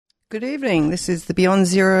Good evening. This is the Beyond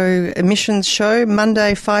Zero Emissions Show,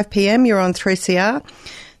 Monday 5 p.m. You're on 3CR.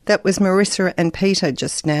 That was Marissa and Peter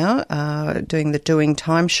just now doing the Doing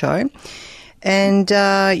Time show. And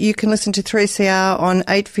you can listen to 3CR on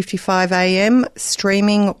 8:55 a.m,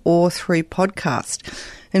 streaming or through podcast.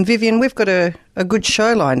 And Vivian, we've got a good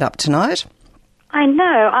show lined up tonight. I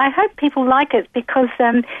know. I hope people like it because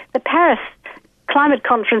the Paris Climate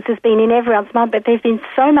Conference has been in everyone's mind, but there's been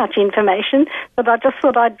so much information that I just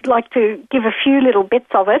thought I'd like to give a few little bits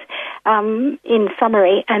of it in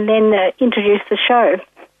summary and then introduce the show.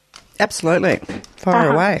 Absolutely.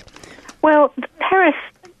 Fire away. Well, the Paris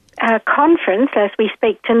conference, as we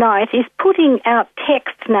speak tonight, is putting out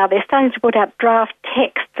texts now. They're starting to put out draft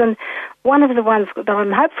texts, and one of the ones that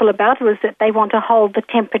I'm hopeful about was that they want to hold the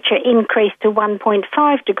temperature increase to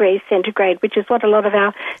 1.5 degrees centigrade, which is what a lot of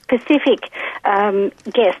our Pacific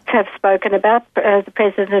guests have spoken about. The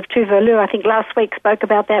president of Tuvalu, I think last week, spoke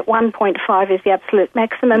about that. 1.5 is the absolute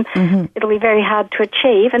maximum. Mm-hmm. It'll be very hard to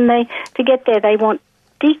achieve, and to get there they want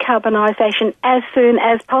decarbonisation as soon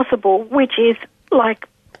as possible, which is like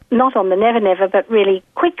not on the never, but really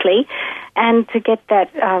quickly. And to get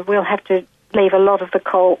that, we'll have to leave a lot of the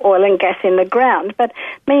coal, oil and gas in the ground. But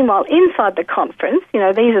meanwhile, inside the conference, these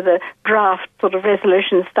are the draft sort of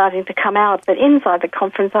resolutions starting to come out. But inside the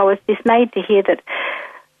conference, I was dismayed to hear that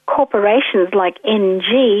corporations like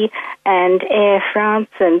ENGIE and Air France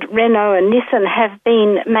and Renault and Nissan have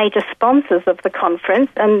been major sponsors of the conference.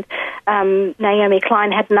 And Naomi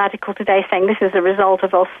Klein had an article today saying this is a result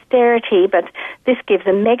of austerity, but this gives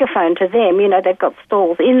a megaphone to them. They've got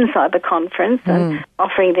stalls inside the conference and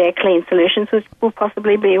offering their clean solutions, which will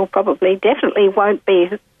definitely won't be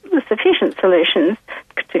sufficient solutions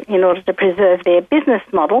in order to preserve their business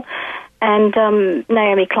model. And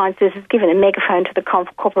Naomi Klein says has given a megaphone to the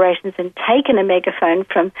corporations and taken a megaphone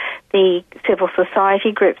from the civil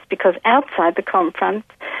society groups, because outside the conference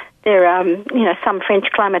there are, some French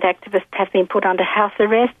climate activists have been put under house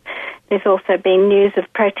arrest. There's also been news of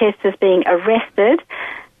protesters being arrested.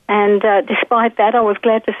 And despite that, I was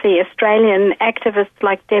glad to see Australian activists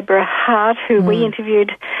like Deborah Hart, who we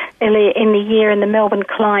interviewed earlier in the year in the Melbourne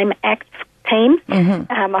Climate Act team.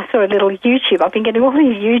 Mm-hmm. I saw a little YouTube. I've been getting all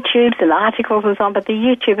these YouTubes and articles and so on, but the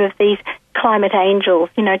YouTube of these climate angels,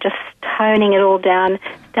 just toning it all down,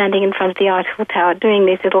 standing in front of the Eiffel Tower, doing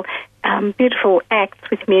these little beautiful acts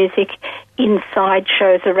with music inside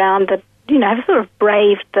shows around that, have sort of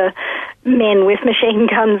braved the men with machine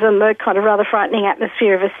guns and the kind of rather frightening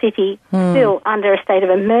atmosphere of a city still under a state of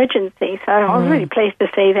emergency. So I was really pleased to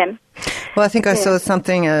see them. Well, I think I saw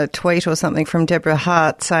a tweet or something from Deborah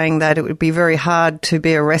Hart saying that it would be very hard to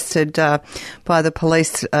be arrested by the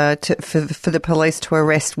police, for the police to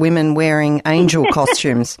arrest women wearing angel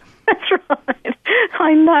costumes. That's right.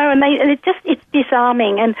 I know, and it's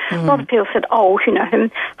disarming. And a lot of people said, I'm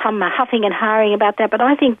huffing and harring about that, but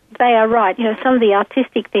I think they are right. Some of the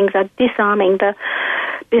artistic things are disarming the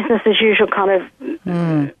business as usual kind of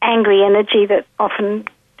angry energy that often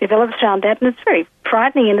develops around that, and it's very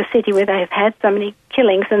frightening in a city where they've had so many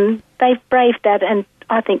killings, and they've braved that and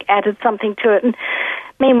I think added something to it. And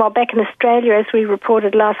meanwhile, back in Australia, as we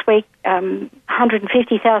reported last week,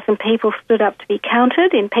 150,000 people stood up to be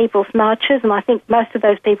counted in people's marches, and I think most of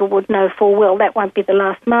those people would know full well that won't be the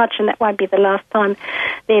last march and that won't be the last time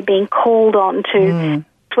they're being called on to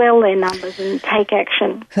swell their numbers and take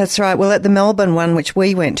action. That's right. Well, at the Melbourne one, which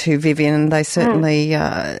we went to, Vivian, they certainly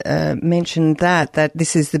mentioned that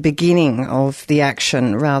this is the beginning of the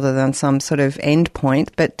action rather than some sort of end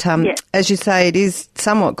point. But as you say, it is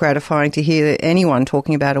somewhat gratifying to hear anyone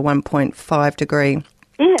talking about a 1.5 degree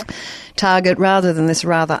target rather than this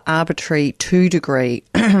rather arbitrary 2 degree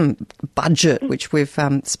budget, which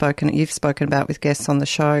you've spoken about with guests on the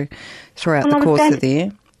show throughout the course of the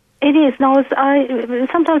year. It is.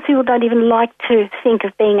 Sometimes people don't even like to think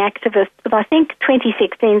of being activists, but I think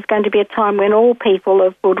 2016 is going to be a time when all people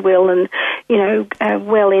of goodwill and,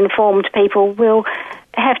 well-informed people will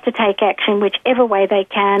have to take action whichever way they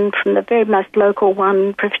can, from the very most local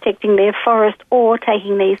one, protecting their forest, or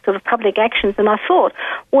taking these sort of public actions. And I thought,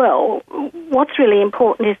 well, what's really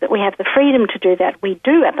important is that we have the freedom to do that. We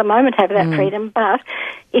do at the moment have that freedom, but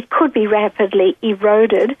it could be rapidly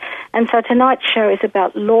eroded. And so tonight's show is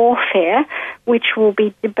about lawfare, which will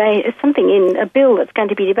be something in a bill that's going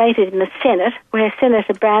to be debated in the Senate, where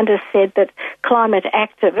Senator Brandis said that climate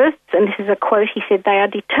activists, and this is a quote, he said, they are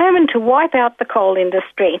determined to wipe out the coal industry,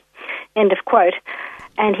 end of quote.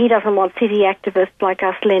 And he doesn't want city activists like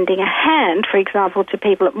us lending a hand, for example, to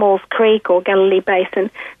people at Maules Creek or Galilee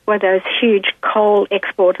Basin, where those huge coal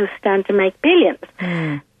exporters stand to make billions.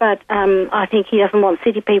 But I think he doesn't want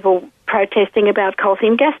city people protesting about coal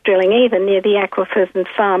seam gas drilling either near the aquifers and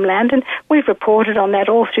farmland. And we've reported on that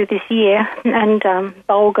all through this year. And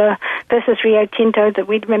Bulga versus Rio Tinto, that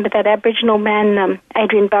we remember that Aboriginal man,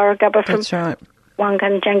 Adrian Barragubba from... That's right.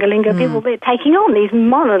 Wangan, Jangalinga, people, they're taking on these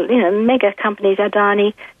mega companies,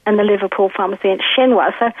 Adani and the Liverpool pharmacy and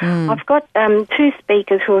Shenhua. So I've got two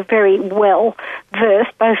speakers who are very well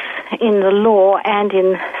versed, both in the law and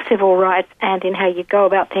in civil rights and in how you go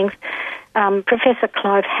about things. Professor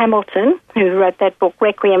Clive Hamilton, who wrote that book,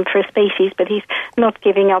 Requiem for a Species, but he's not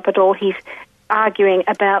giving up at all. He's arguing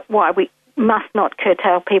about why we must not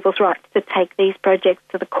curtail people's rights to take these projects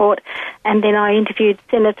to the court. And then I interviewed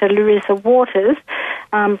Senator Larissa Waters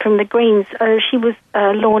from the Greens. She was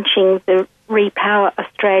launching the Repower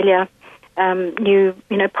Australia new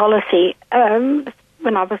policy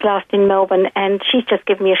when I was last in Melbourne, and she's just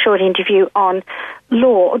given me a short interview on the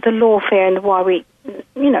lawfare, and why we,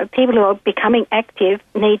 people who are becoming active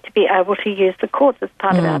need to be able to use the courts as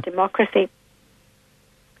part of our democracy.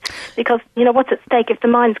 Because, what's at stake if the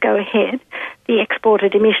mines go ahead? The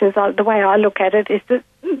exported emissions, the way I look at it, is that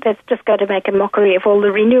that's just going to make a mockery of all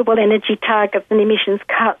the renewable energy targets and emissions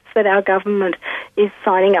cuts that our government is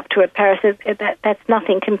signing up to at Paris. That's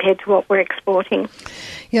nothing compared to what we're exporting.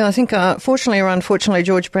 Yeah, I think, fortunately or unfortunately,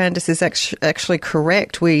 George Brandis is actually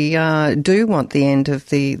correct. We do want the end of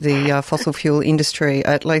the fossil fuel industry,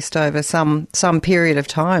 at least over some period of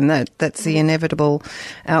time. That's the inevitable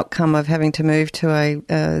outcome of having to move to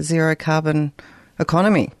a zero carbon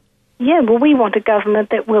economy. Yeah, well, we want a government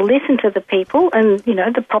that will listen to the people and,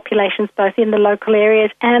 the populations both in the local areas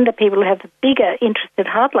and the people who have the bigger interest at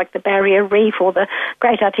heart, like the Barrier Reef or the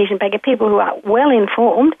Great Artesian Basin, people who are well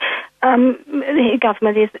informed. The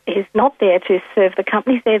government is not there to serve the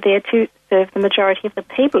companies. They're there to serve the majority of the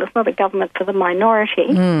people. It's not a government for the minority.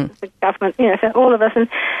 It's a government, for all of us.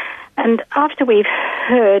 And after we've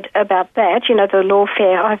heard about that, the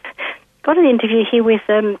lawfare, I've got an interview here with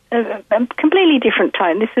a completely different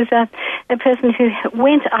tone. This is a person who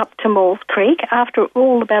went up to Maules Creek after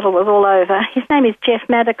all the battle was all over. His name is Jeff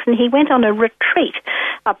Maddox, and he went on a retreat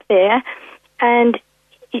up there, and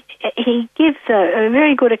he gives a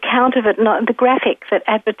very good account of it, the graphic that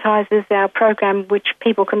advertises our program, which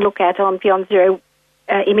people can look at on Beyond Zero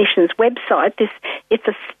Emissions website. It's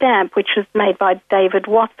a stamp which was made by David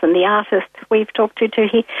Watson, the artist we've talked to.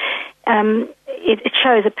 It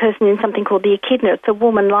shows a person in something called the echidna. It's a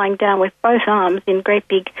woman lying down with both arms in great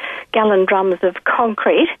big gallon drums of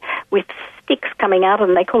concrete with sticks coming out,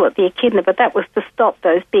 and they call it the echidna, but that was to stop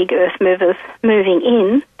those big earth movers moving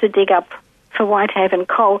in to dig up for Whitehaven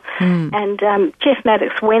coal. And Jeff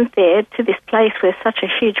Maddox went there to this place where such a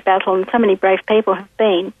huge battle and so many brave people have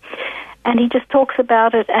been. And he just talks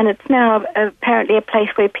about it, and it's now apparently a place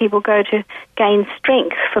where people go to gain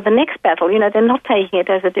strength for the next battle. They're not taking it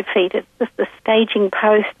as a defeat. It's just a staging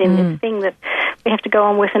post in this thing that we have to go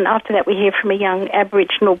on with. And after that, we hear from a young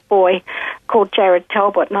Aboriginal boy called Jared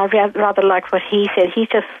Talbot, and I rather like what he said. He's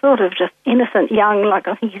just sort of just innocent, young, like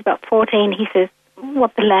I think he's about 14. He says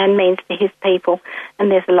what the land means to his people,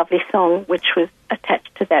 and there's a lovely song which was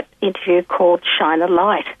attached to that interview called Shine a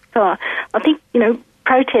Light. So I think,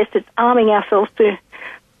 protest, it's arming ourselves to,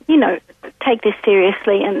 take this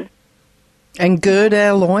seriously and gird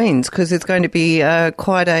our loins, because it's going to be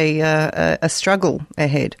quite a struggle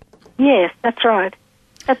ahead. Yes, that's right.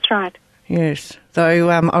 That's right. Yes. Though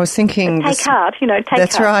I was thinking... Take heart, take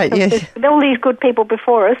that's heart. Right, yes. There's all these good people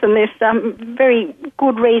before us, and there's very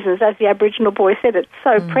good reasons, as the Aboriginal boy said, it's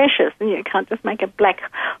so precious, and you can't just make a black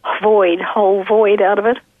whole void out of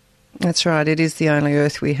it. That's right. It is the only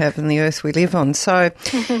earth we have and the earth we live on. So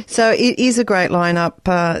so it is a great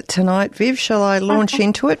lineup tonight. Viv, shall I launch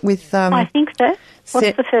into it with... I think so.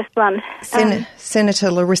 What's the first one? Senator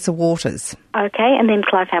Larissa Waters. Okay, and then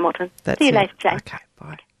Clive Hamilton. See you later, Jane. Okay,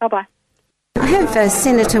 bye. Bye-bye. I have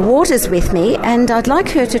Senator Waters with me, and I'd like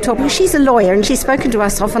her to talk, because she's a lawyer and she's spoken to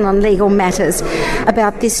us often on legal matters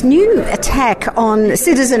about this new attack on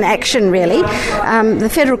citizen action, really. The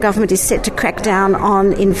federal government is set to crack down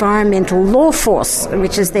on environmental law force,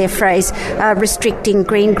 which is their phrase, restricting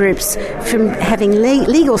green groups from having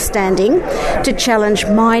legal standing to challenge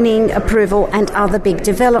mining approval and other big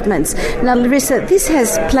developments. Now, Larissa, this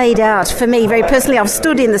has played out for me very personally. I've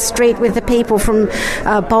stood in the street with the people from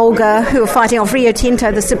Bulga who are fighting starting off Rio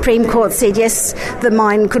Tinto, the Supreme Court said yes, the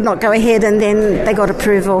mine could not go ahead, and then they got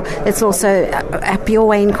approval. It's also up your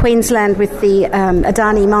way in Queensland with the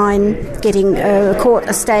Adani mine getting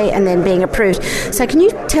a stay and then being approved. So can you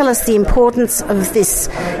tell us the importance of this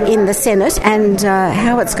in the Senate and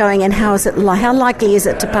how it's going, and how likely is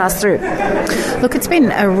it to pass through? Look, it's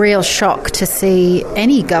been a real shock to see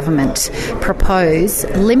any government propose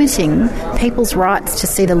limiting people's rights to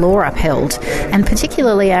see the law upheld, and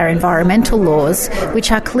particularly our environmental laws,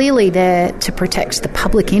 which are clearly there to protect the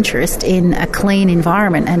public interest in a clean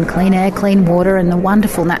environment and clean air, clean water, and the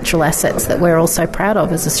wonderful natural assets that we're all so proud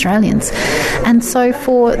of as Australians. And so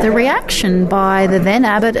for the reaction by the then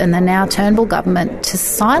Abbott and the now Turnbull government to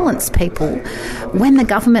silence people when the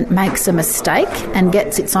government makes a mistake and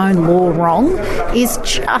gets its own law wrong is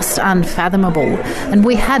just unfathomable. And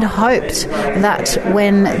we had hoped that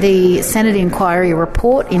when the Senate inquiry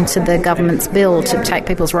report into the government's bill to take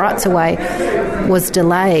people's rights away was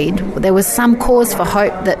delayed, there was some cause for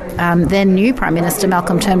hope that then new Prime Minister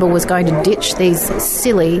Malcolm Turnbull was going to ditch these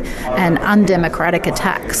silly and undemocratic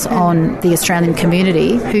attacks on the Australian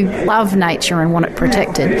community who love nature and want it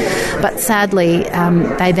protected. But sadly,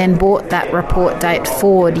 they then brought that report date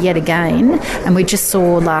forward yet again, and we just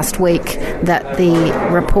saw last week that the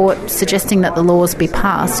report suggesting that the laws be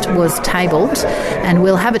passed was tabled, and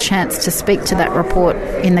we'll have a chance to speak to that report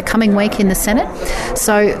in the coming week in the Senate.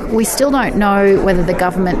 So we still don't know whether the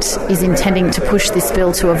government is intending to push this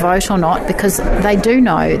bill to a vote or not, because they do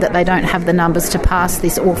know that they don't have the numbers to pass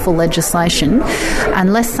this awful legislation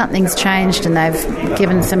unless something's changed and they've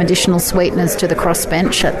given some additional sweeteners to the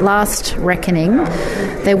crossbench. At last reckoning,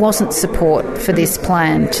 there wasn't support for this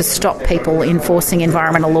plan to stop people enforcing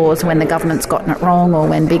environmental laws when the government's gotten it wrong or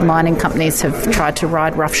when big mining companies have tried to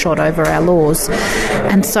ride roughshod over our laws.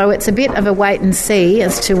 And so it's a bit of a wait and see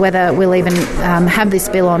as to whether we'll even have this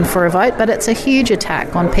bill on for a vote, but it's a huge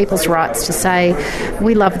attack on people's rights to say,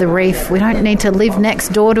 we love the reef, we don't need to live next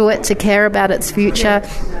door to it to care about its future.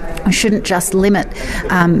 We shouldn't just limit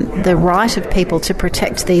the right of people to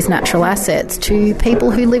protect these natural assets to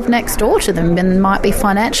people who live next door to them and might be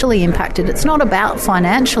financially impacted. It's not about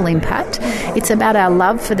financial impact. It's about our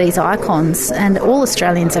love for these icons, and all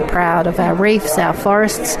Australians are proud of our reefs, our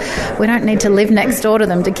forests. We don't need to live next door to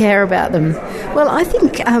them to care about them. Well, I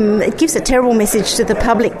think it gives a terrible message to the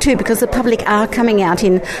public too, because the public are coming out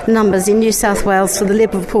in numbers in New South Wales for the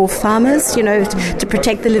Liverpool farmers, to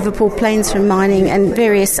protect the Liverpool plains from mining, and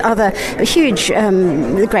various other huge,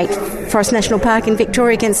 the Great Forest National Park in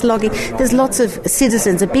Victoria against logging. There's lots of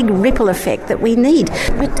citizens, a big ripple effect that we need.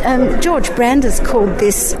 But George Brandis called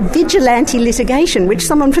this vigilante litigation, which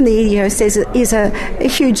someone from the EDO says is a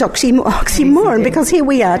huge oxymoron, because here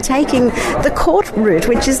we are taking the court route,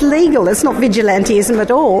 which is legal. It's not vigilantism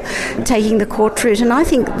at all, taking the court route. And I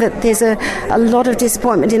think that there's a lot of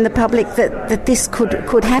disappointment in the public that this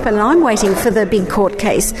could happen. And I'm waiting for the big court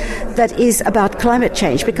case that is about climate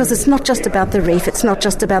change, because it's not just about the reef, it's not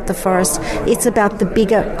just about the forest, it's about the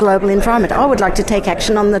bigger global environment. I would like to take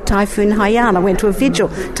action on the Typhoon Haiyan. I went to a vigil,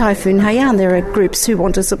 Typhoon Haiyan. There are groups who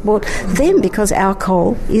want to support them because our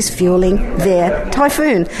coal is fueling their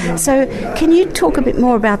typhoon. So can you talk a bit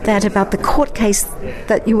more about that, about the court case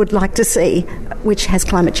that you would like to see, which has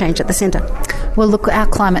climate change at the centre? Well, look, our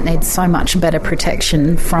climate needs so much better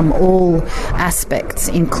protection from all aspects,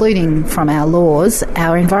 including from our laws.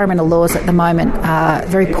 Our environmental laws at the moment are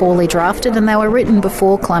very poorly drafted, and they were written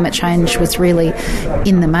before climate change was really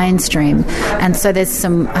in the mainstream. And so there's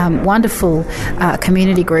some wonderful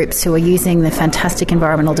community groups who are using the fantastic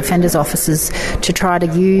environmental defenders offices to try to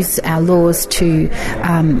use our laws to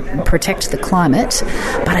protect the climate,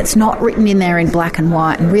 but it's not written in there in black and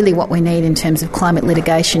white. And really what we need in terms of climate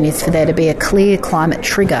litigation is for there to be a clear climate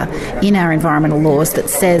trigger in our environmental laws that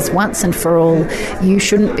says once and for all, you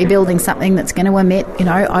shouldn't be building something that's going to emit,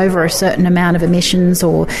 over a certain amount of emissions,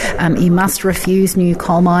 or you must refuse new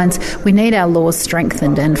coal mines. We need our laws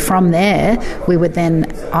strengthened, and from there we would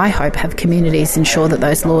then, I hope, have communities ensure that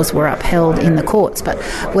those laws were upheld in the courts. But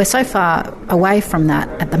we're so far away from that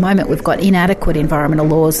at the moment. We've got inadequate environmental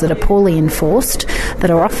laws that are poorly enforced,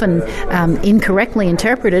 that are often incorrectly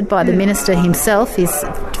interpreted by the Minister himself. He's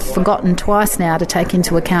forgotten twice now to take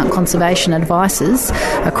into account conservation advices,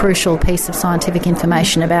 a crucial piece of scientific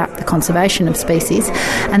information about the conservation of species.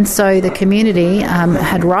 And so the community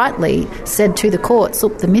had rightly said to the courts,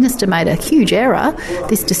 look, the Minister made a huge error,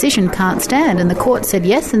 this decision can't stand. And the court said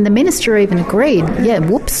yes, and the Minister even agreed, yeah,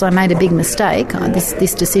 whoops, I made a big mistake,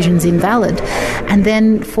 this decision's invalid. And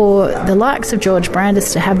then for the likes of George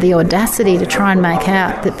Brandis to have the audacity to try and make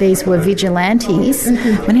out that these were vigilantes,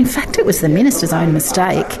 when in fact it was the Minister's own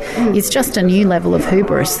mistake, is just a new level of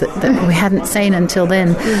hubris that we hadn't seen until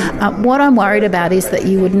then. What I'm worried about is that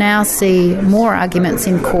you would now see more arguments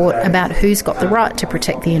in court about who's got the right to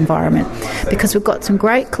protect the environment, because we've got some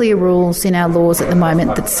great clear rules in our laws at the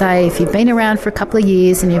moment that say if you've been around for a couple of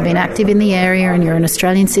years and you've been active in the area and you're an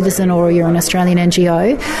Australian citizen or you're an Australian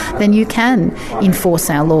NGO, then you can enforce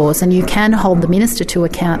our laws and you can hold the minister to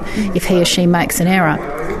account if he or she makes an error.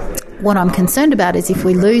 What I'm concerned about is if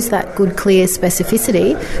we lose that good, clear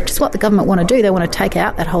specificity, which is what the government want to do, they want to take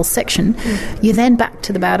out that whole section, you're then back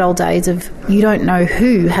to the bad old days of you don't know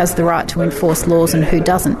who has the right to enforce laws and who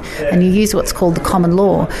doesn't. And you use what's called the common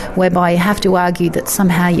law, whereby you have to argue that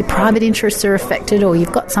somehow your private interests are affected or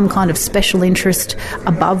you've got some kind of special interest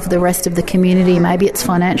above the rest of the community. Maybe it's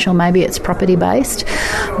financial, maybe it's property-based.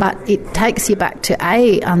 But it takes you back to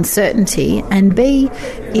A, uncertainty, and B,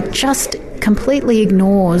 it just completely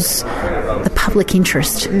ignores the public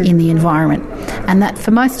interest in the environment. And that for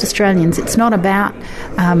most Australians, it's not about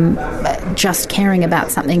just caring about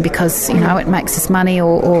something because, it makes us money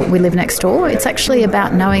or we live next door. It's actually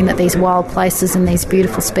about knowing that these wild places and these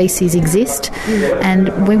beautiful species exist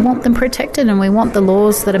and we want them protected, and we want the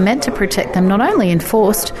laws that are meant to protect them not only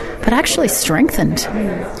enforced but actually strengthened.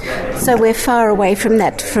 So we're far away from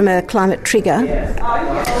that, from a climate trigger.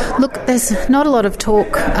 Look, there's not a lot of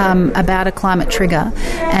talk about a climate trigger,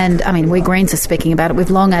 and we Greens are speaking about it. We've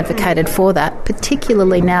long advocated for that,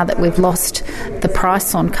 particularly now that we've lost the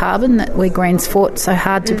price on carbon that we Greens fought so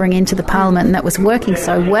hard to bring into the Parliament, and that was working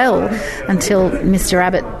so well until Mr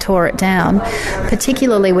Abbott tore it down.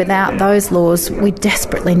 Particularly without those laws, we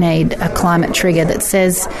desperately need a climate trigger that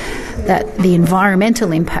says that the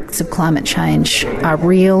environmental impacts of climate change are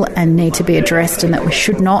real and need to be addressed, and that we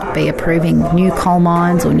should not be approving new coal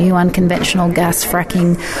mines or new unconventional gas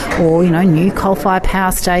fracking or, new coal-fired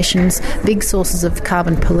power stations, big sources of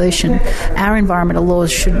carbon pollution. Our environmental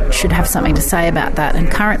laws should have something to say about that,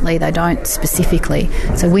 and currently they don't specifically.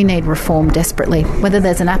 So we need reform desperately. Whether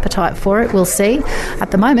there's an appetite for it, we'll see.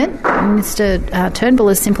 At the moment, Mr Turnbull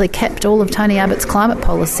has simply kept all of Tony Abbott's climate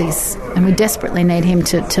policies, and we desperately need him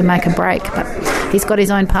to make a break. But he's got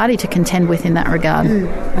his own party to contend with in that regard.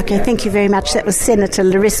 Okay, thank you very much. That was Senator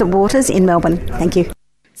Larissa Waters in Melbourne. Thank you.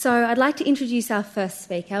 So I'd like to introduce our first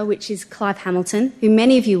speaker, which is Clive Hamilton, who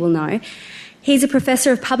many of you will know. He's a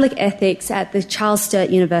professor of public ethics at the Charles Sturt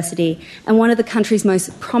University and one of the country's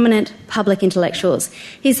most prominent public intellectuals.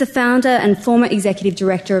 He's the founder and former executive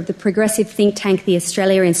director of the progressive think tank, the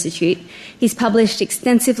Australia Institute. He's published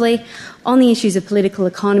extensively on the issues of political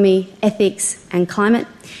economy, ethics and climate.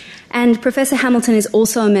 And Professor Hamilton is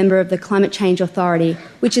also a member of the Climate Change Authority,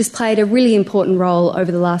 which has played a really important role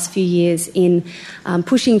over the last few years in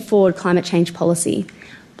pushing forward climate change policy.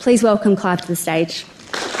 Please welcome Clive to the stage.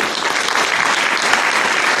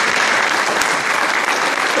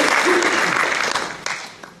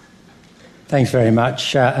 Thanks very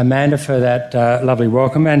much, Amanda, for that lovely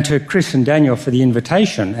welcome, and to Chris and Daniel for the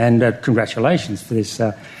invitation, and congratulations for this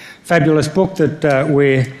fabulous book that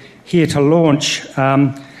we're here to launch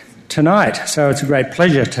tonight. So it's a great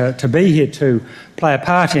pleasure to be here to play a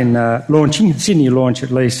part in launching, Sydney launch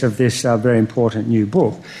at least, of this very important new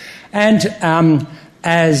book. And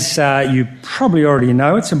as you probably already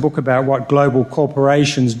know, it's a book about what global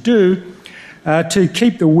corporations do to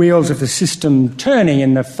keep the wheels of the system turning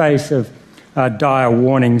in the face of dire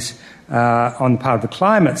warnings on the part of the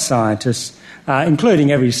climate scientists,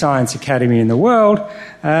 including every science academy in the world,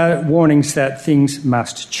 warnings that things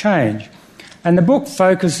must change. And the book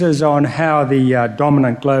focuses on how the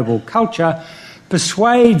dominant global culture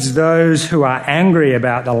persuades those who are angry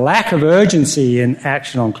about the lack of urgency in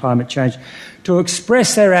action on climate change to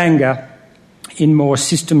express their anger in more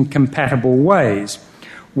system-compatible ways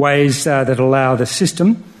that allow the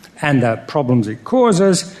system and the problems it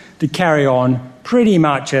causes to carry on pretty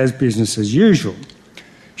much as business as usual.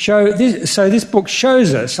 So this book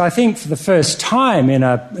shows us, I think for the first time in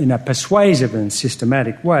a persuasive and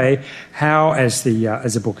systematic way, how, as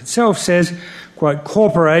the book itself says, quote,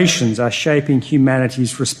 corporations are shaping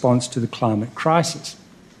humanity's response to the climate crisis.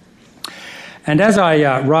 And as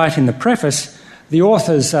I write in the preface, the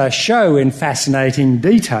authors show in fascinating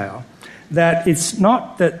detail that it's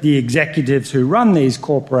not that the executives who run these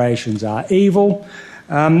corporations are evil.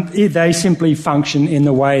 They simply function in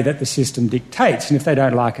the way that the system dictates, and if they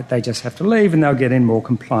don't like it, they just have to leave, and they'll get in more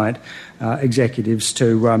compliant executives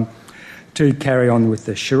to carry on with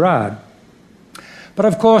the charade. But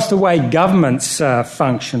of course, the way governments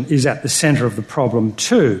function is at the centre of the problem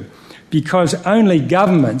too, because only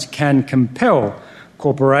governments can compel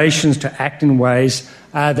corporations to act in ways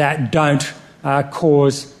that don't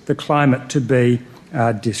cause the climate to be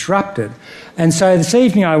disrupted. And so this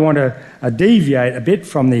evening I want to deviate a bit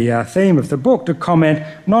from the theme of the book to comment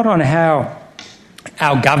not on how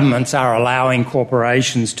our governments are allowing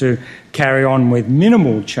corporations to carry on with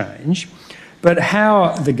minimal change, but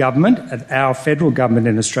how the government, our federal government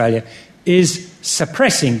in Australia, is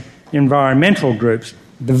suppressing environmental groups,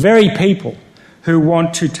 the very people who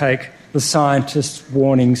want to take the scientists'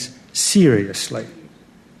 warnings seriously.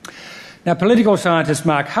 Now, political scientist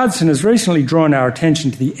Mark Hudson has recently drawn our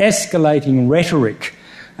attention to the escalating rhetoric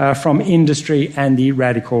from industry and the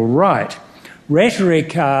radical right.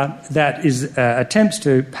 Rhetoric that attempts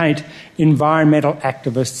to paint environmental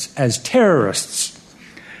activists as terrorists.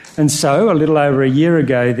 And so, a little over a year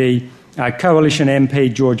ago, the Coalition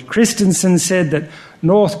MP George Christensen said that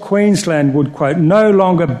North Queensland would, quote, no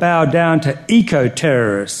longer bow down to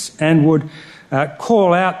eco-terrorists and would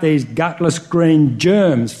call out these gutless green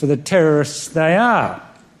germs for the terrorists they are.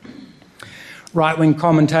 Right-wing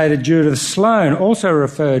commentator Judith Sloan also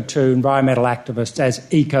referred to environmental activists as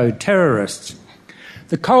eco-terrorists.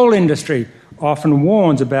 The coal industry often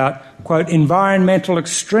warns about, quote, environmental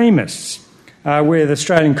extremists, with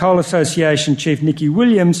Australian Coal Association Chief Nicky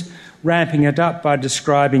Williams ramping it up by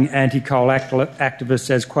describing anti-coal activists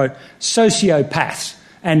as, quote, sociopaths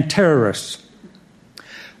and terrorists.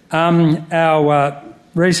 Our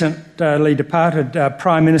recently departed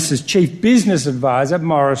Prime Minister's Chief Business Advisor,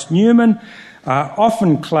 Maurice Newman,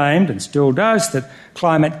 often claimed, and still does, that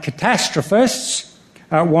climate catastrophists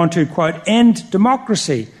want to, quote, end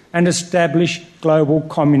democracy and establish global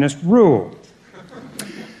communist rule.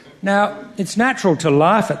 Now, it's natural to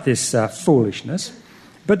laugh at this foolishness,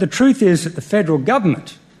 but the truth is that the federal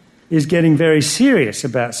government is getting very serious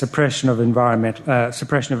about suppression of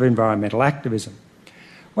environmental activism.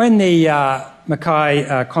 When the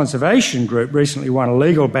Mackay Conservation Group recently won a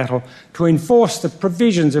legal battle to enforce the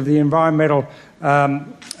provisions of the Environmental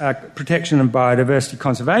Protection and Biodiversity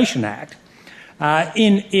Conservation Act,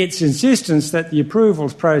 in its insistence that the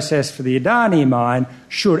approvals process for the Adani mine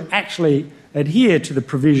should actually adhere to the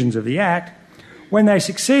provisions of the Act, when they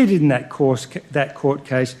succeeded in that court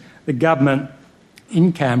case, the government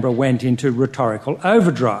in Canberra went into rhetorical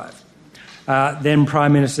overdrive. Then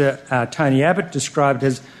Prime Minister Tony Abbott described it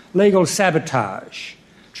as legal sabotage.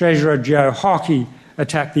 Treasurer Joe Hockey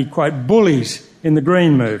attacked the, quote, bullies in the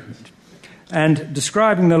Green movement. And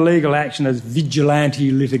describing the legal action as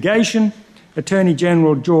vigilante litigation, Attorney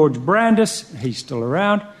General George Brandis, he's still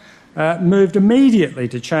around, moved immediately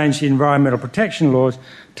to change the environmental protection laws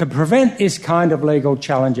to prevent this kind of legal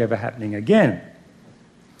challenge ever happening again.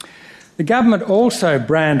 The government also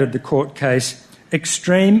branded the court case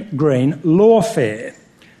extreme green lawfare.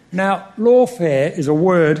 Now, lawfare is a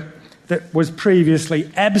word that was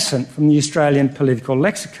previously absent from the Australian political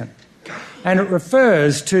lexicon, and it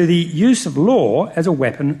refers to the use of law as a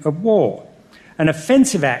weapon of war, an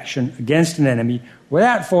offensive action against an enemy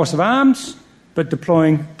without force of arms, but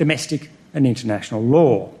deploying domestic and international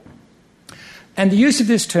law. And the use of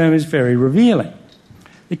this term is very revealing.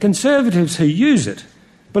 The Conservatives who use it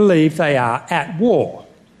believe they are at war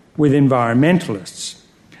with environmentalists.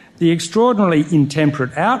 The extraordinarily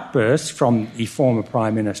intemperate outbursts from the former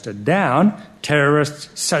Prime Minister down, terrorists,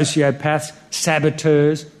 sociopaths,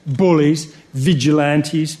 saboteurs, bullies,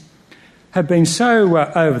 vigilantes, have been so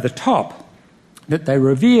over the top that they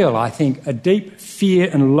reveal, I think, a deep fear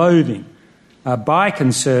and loathing by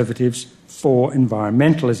Conservatives for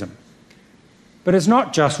environmentalism. But it's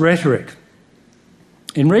not just rhetoric.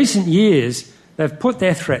 In recent years, they've put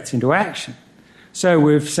their threats into action. So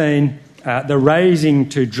we've seen the raising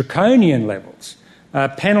to draconian levels,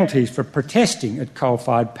 penalties for protesting at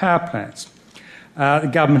coal-fired power plants. The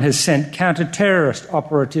government has sent counter-terrorist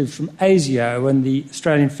operatives from ASIO and the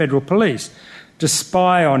Australian Federal Police to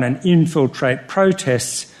spy on and infiltrate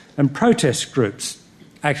protests and protest groups.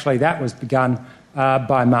 Actually, that was begun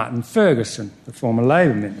by Martin Ferguson, the former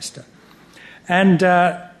Labor Minister. And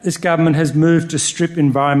this government has moved to strip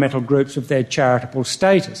environmental groups of their charitable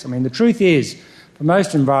status. I mean, the truth is, for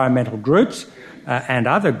most environmental groups and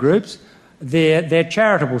other groups, their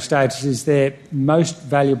charitable status is their most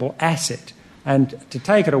valuable asset. And to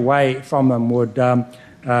take it away from them would,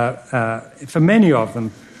 for many of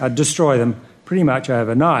them, destroy them pretty much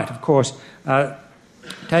overnight. Of course,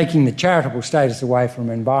 taking the charitable status away from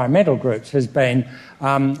environmental groups has been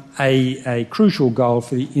a crucial goal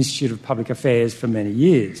for the Institute of Public Affairs for many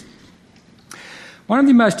years. One of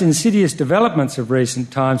the most insidious developments of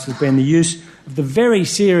recent times has been the use of the very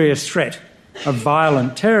serious threat of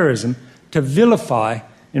violent terrorism to vilify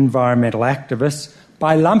environmental activists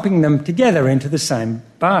by lumping them together into the same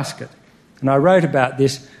basket. And I wrote about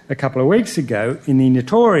this a couple of weeks ago in the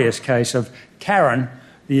notorious case of Karen,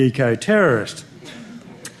 the eco-terrorist.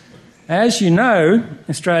 As you know,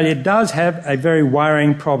 Australia does have a very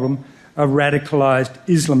worrying problem of radicalised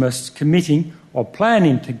Islamists committing or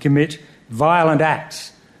planning to commit violent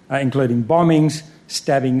acts, including bombings,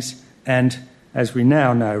 stabbings and, as we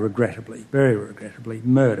now know, regrettably, very regrettably,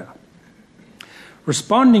 murder.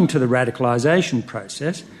 Responding to the radicalisation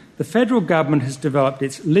process, the federal government has developed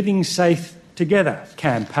its Living Safe Together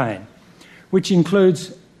campaign, which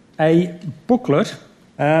includes a booklet,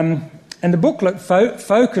 and the booklet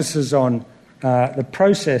focuses on the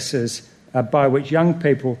processes by which young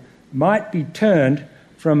people might be turned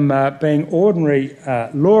from being ordinary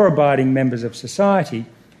law-abiding members of society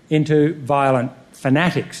into violent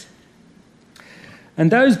fanatics.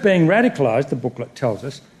 And those being radicalised, the booklet tells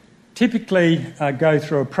us, typically go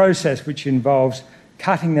through a process which involves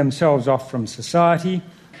cutting themselves off from society,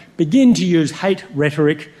 begin to use hate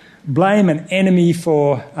rhetoric, blame an enemy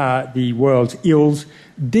for the world's ills,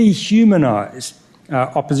 dehumanise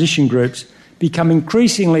opposition groups, become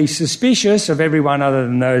increasingly suspicious of everyone other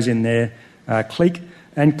than those in their clique,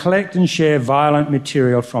 and collect and share violent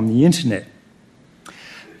material from the internet.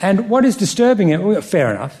 And what is disturbing,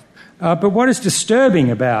 fair enough, but what is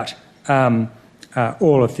disturbing about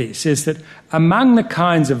all of this is that among the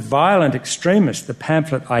kinds of violent extremists the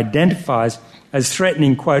pamphlet identifies as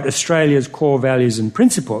threatening, quote, Australia's core values and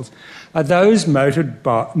principles are those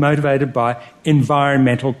motivated by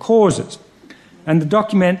environmental causes. And the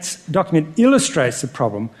document illustrates the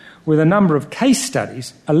problem with a number of case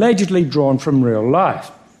studies allegedly drawn from real life.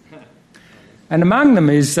 And among them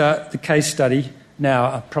is the case study,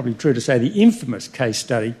 now probably true to say the infamous case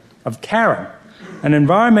study of Karen, an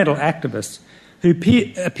environmental activist who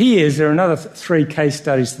appears, there are another three case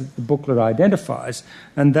studies that the booklet identifies,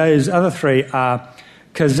 and those other three are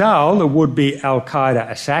Khazal, the would-be al-Qaeda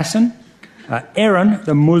assassin, Erin,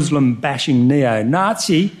 the Muslim-bashing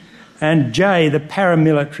neo-Nazi, and Jay, the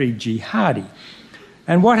paramilitary jihadi.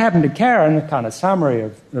 And what happened to Karen, the kind of summary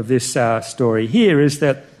of this story here, is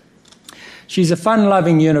that she's a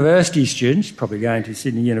fun-loving university student, she's probably going to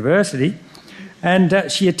Sydney University,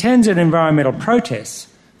 and she attends an environmental protest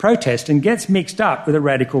and gets mixed up with a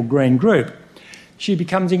radical green group. She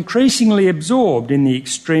becomes increasingly absorbed in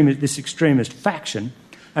this extremist faction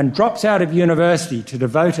and drops out of university to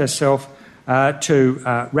devote herself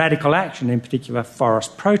to radical action, in particular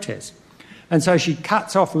forest protests. And so she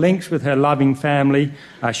cuts off links with her loving family,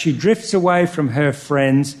 she drifts away from her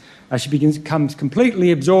friends, she becomes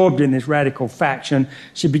completely absorbed in this radical faction,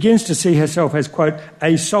 she begins to see herself as, quote,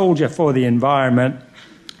 a soldier for the environment,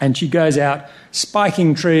 and she goes out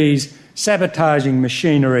spiking trees, sabotaging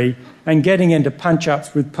machinery, and getting into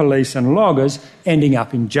punch-ups with police and loggers, ending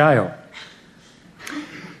up in jail.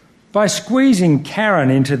 By squeezing Karen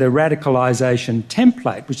into the radicalisation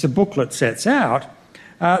template, which the booklet sets out,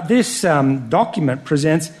 this document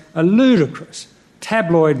presents a ludicrous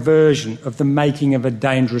tabloid version of the making of a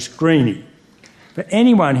dangerous greenie. For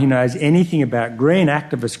anyone who knows anything about green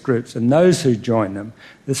activist groups and those who join them,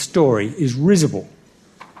 the story is risible.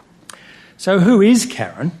 So who is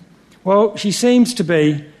Karen? Well, she seems to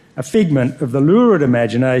be a figment of the lurid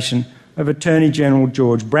imagination of Attorney General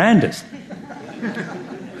George Brandis,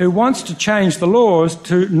 who wants to change the laws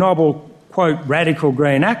to nobble, quote, radical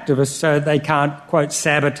green activists so they can't, quote,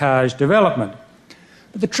 sabotage development.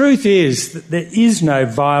 But the truth is that there is no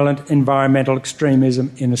violent environmental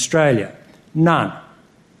extremism in Australia. None.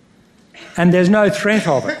 And there's no threat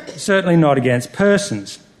of it, certainly not against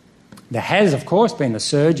persons. There has, of course, been a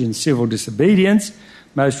surge in civil disobedience,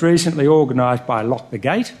 most recently organised by Lock the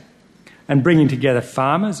Gate, and bringing together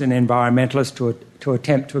farmers and environmentalists to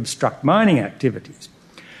attempt to obstruct mining activities.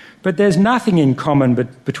 But there's nothing in common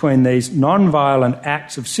between these non-violent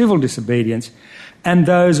acts of civil disobedience and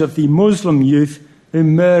those of the Muslim youth who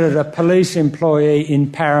murdered a police employee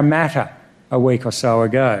in Parramatta a week or so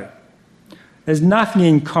ago. There's nothing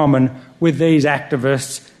in common with these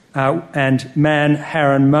activists and man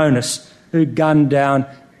Haron Monis, who gunned down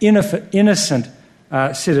innocent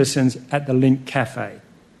citizens at the Link Cafe.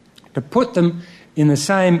 To put them in the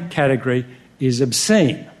same category is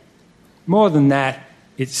obscene. More than that,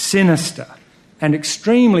 it's sinister and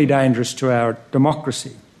extremely dangerous to our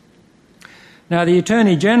democracy. Now, the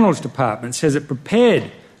Attorney General's Department says it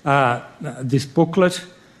prepared this booklet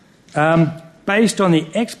based on the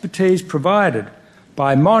expertise provided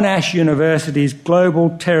by Monash University's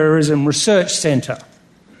Global Terrorism Research Centre.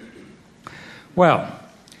 Well,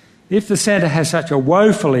 if the centre has such a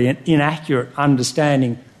woefully inaccurate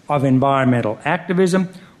understanding of environmental activism,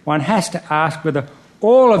 one has to ask whether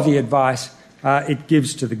all of the advice it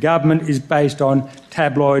gives to the government is based on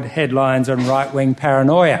tabloid headlines and right-wing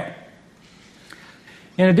paranoia.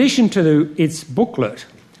 In addition to its booklet,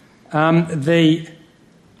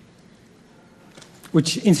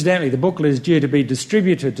 which incidentally the booklet is due to be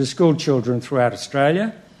distributed to school children throughout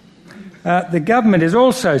Australia. The government is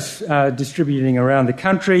also distributing around the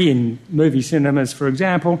country, in movie cinemas for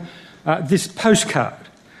example, this postcard,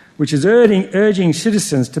 which is urging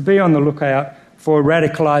citizens to be on the lookout for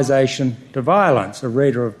radicalisation to violence. A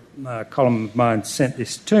reader of a column of mine sent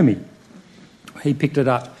this to me. He picked it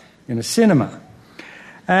up in a cinema.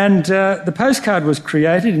 And the postcard was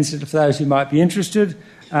created, for those who might be interested,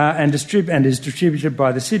 and is distributed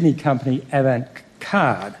by the Sydney company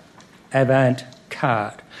Avantcard.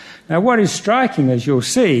 Now, what is striking, as you'll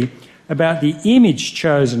see, about the image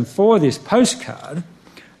chosen for this postcard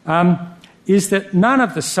is that none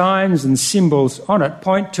of the signs and symbols on it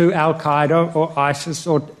point to Al-Qaeda or ISIS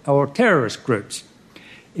or terrorist groups.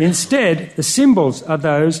 Instead, the symbols are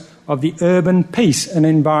those of the urban peace and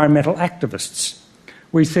environmental activists.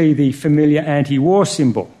 We see the familiar anti-war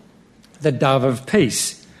symbol, the dove of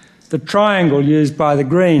peace, the triangle used by the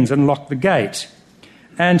Greens and Lock the Gate,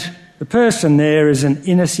 and the person there is an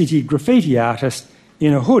inner-city graffiti artist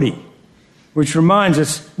in a hoodie, which reminds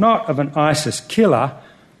us not of an ISIS killer,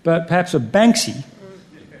 but perhaps of Banksy,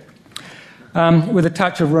 with a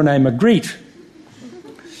touch of René Magritte.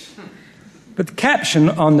 But the caption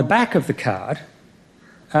on the back of the card,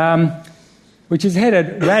 which is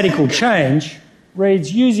headed Radical Change,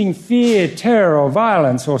 reads, "Using fear, terror or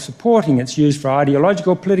violence or supporting its use for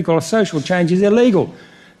ideological, political or social change is illegal.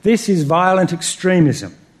 This is violent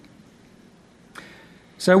extremism."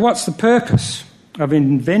 So what's the purpose of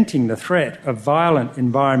inventing the threat of violent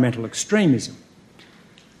environmental extremism?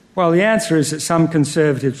 Well, the answer is that some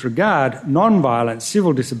conservatives regard non-violent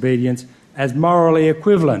civil disobedience as morally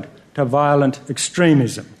equivalent to violent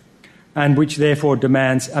extremism, and which therefore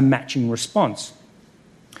demands a matching response.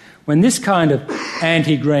 When this kind of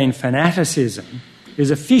anti-green fanaticism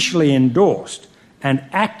is officially endorsed and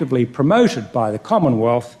actively promoted by the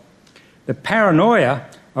Commonwealth, the paranoia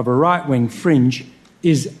of a right-wing fringe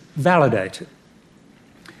is validated.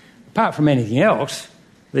 Apart from anything else,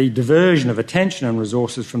 the diversion of attention and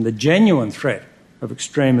resources from the genuine threat of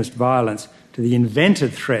extremist violence to the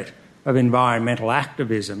invented threat of environmental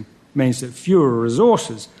activism means that fewer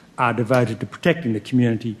resources are devoted to protecting the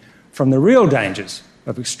community from the real dangers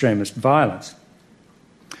of extremist violence.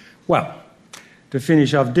 Well, to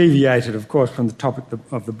finish, I've deviated, of course, from the topic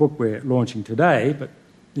of the book we're launching today, but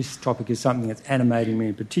this topic is something that's animating me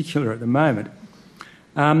in particular at the moment.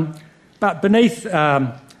 But beneath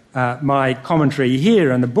my commentary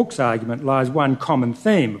here and the book's argument lies one common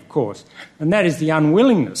theme, of course, and that is the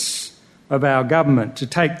unwillingness of our government to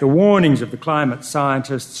take the warnings of the climate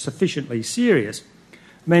scientists sufficiently serious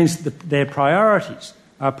means that their priorities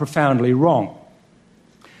are profoundly wrong.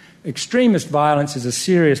 Extremist violence is a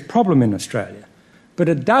serious problem in Australia, but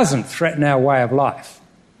it doesn't threaten our way of life.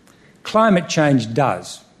 Climate change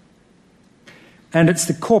does. And it's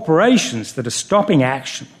the corporations that are stopping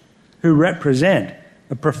action who represent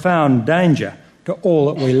a profound danger to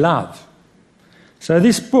all that we love. So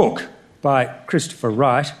this book by Christopher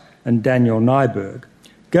Wright and Daniel Nyberg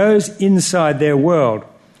goes inside their world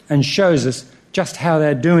and shows us just how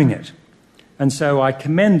they're doing it. And so I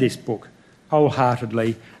commend this book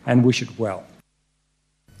wholeheartedly and wish it well.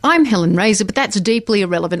 I'm Helen Razor, but that's deeply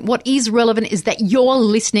irrelevant. What is relevant is that you're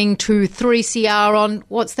listening to 3CR on,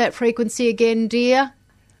 what's that frequency again, dear?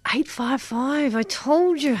 855. I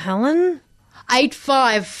told you, Helen.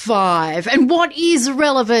 855. And what is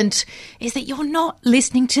relevant is that you're not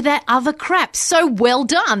listening to that other crap. So well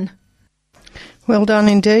done. Well done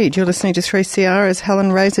indeed. You're listening to 3CR, as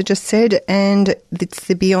Helen Razor just said, and it's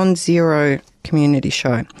the Beyond Zero community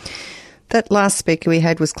show. That last speaker we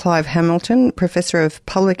had was Clive Hamilton, Professor of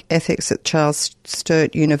Public Ethics at Charles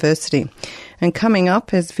Sturt University. And coming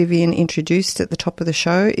up, as Vivian introduced at the top of the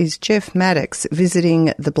show, is Jeff Maddox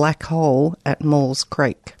visiting the Black Hole at Maules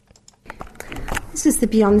Creek. This is the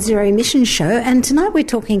Beyond Zero Emissions show, and tonight we're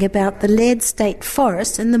talking about the Laird State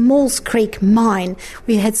Forest and the Maules Creek mine.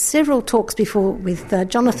 We had several talks before with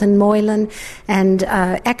Jonathan Moylan and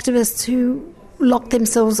activists who locked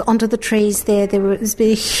themselves onto the trees there. There's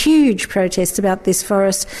been a huge protest about this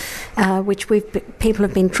forest, which people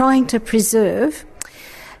have been trying to preserve,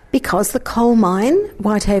 because the coal mine,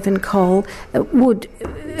 Whitehaven Coal, would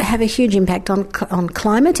have a huge impact on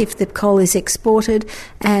climate if the coal is exported,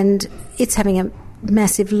 and it's having a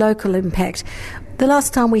massive local impact. The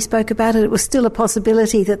last time we spoke about it, it was still a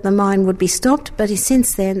possibility that the mine would be stopped, but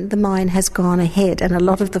since then the mine has gone ahead and a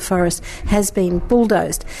lot of the forest has been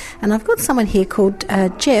bulldozed. And I've got someone here called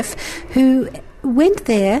Jeff who went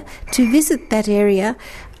there to visit that area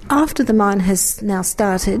after the mine has now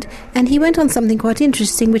started, and he went on something quite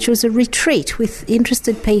interesting, which was a retreat with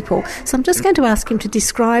interested people. So I'm just going to ask him to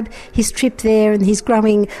describe his trip there and his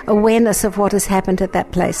growing awareness of what has happened at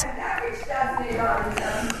that place.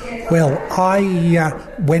 Well, I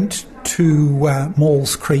went to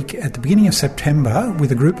Maules Creek at the beginning of September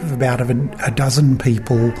with a group of about a dozen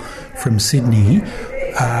people from Sydney,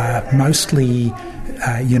 mostly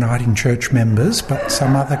Uniting Church members, but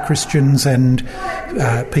some other Christians and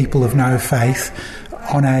people of no faith,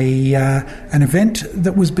 on an event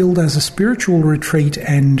that was billed as a spiritual retreat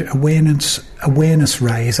and awareness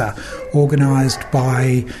raiser, organised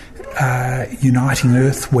by Uniting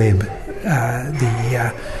Earthweb,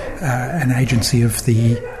 an agency of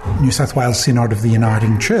the New South Wales Synod of the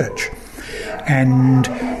Uniting Church. And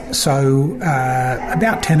so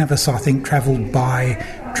about 10 of us, I think, travelled by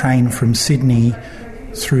train from Sydney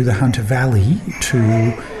through the Hunter Valley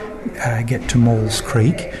to get to Maules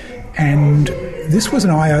Creek. And this was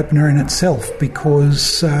an eye-opener in itself,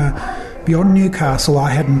 because beyond Newcastle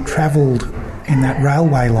I hadn't travelled in that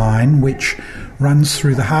railway line which runs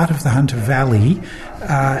through the heart of the Hunter Valley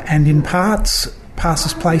and in parts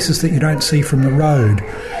passes places that you don't see from the road.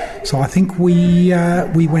 So I think we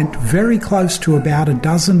went very close to about a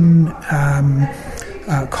dozen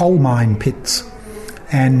coal mine pits,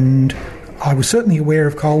 and I was certainly aware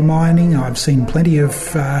of coal mining. I've seen plenty of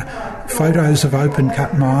photos of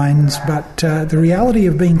open-cut mines, but the reality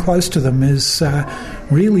of being close to them is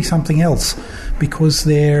really something else, because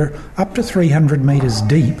they're up to 300 metres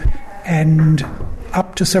deep and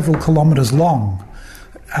up to several kilometres long.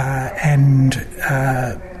 And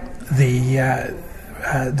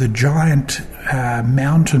the giant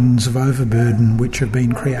mountains of overburden which have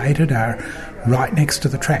been created are right next to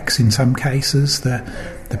the tracks in some cases. The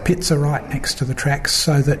pits are right next to the tracks,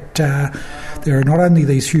 so that there are not only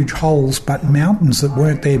these huge holes but mountains that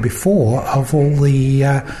weren't there before of all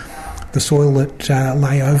the soil that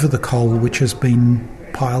lay over the coal, which has been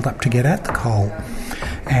piled up to get at the coal.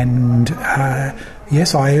 And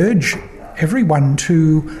yes, I urge everyone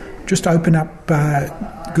to just open up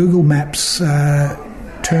Google Maps,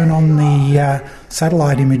 turn on the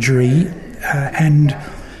satellite imagery and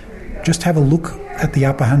just have a look at the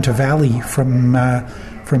Upper Hunter Valley from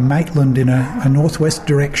Maitland in a northwest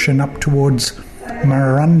direction up towards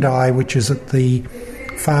Murrurundi, which is at the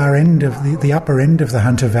far end of the upper end of the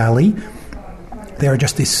Hunter Valley. There are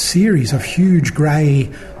just this series of huge grey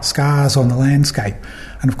scars on the landscape.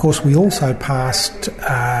 And of course we also passed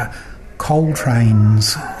coal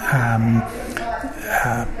trains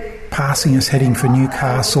passing us heading for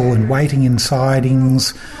Newcastle and waiting in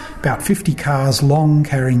sidings, about 50 cars long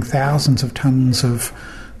carrying thousands of tonnes of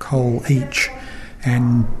coal each.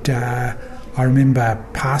 And I remember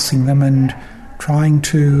passing them and trying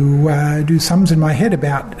to do sums in my head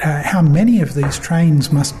about how many of these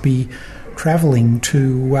trains must be travelling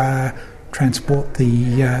to transport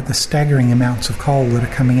the staggering amounts of coal that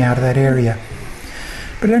are coming out of that area.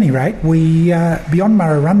 But at any rate, we beyond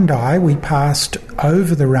Murrurundi, we passed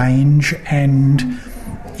over the range and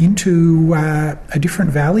into a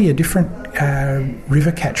different valley, a different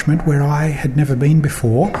river catchment where I had never been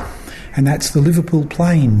before, and that's the Liverpool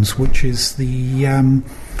Plains, which is the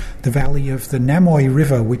valley of the Namoi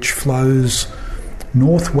River, which flows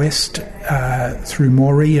northwest through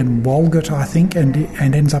Moree and Walgett, I think, and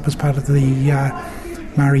ends up as part of the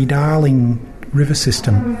Murray-Darling river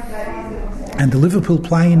system. And the Liverpool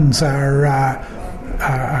Plains are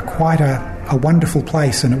quite a wonderful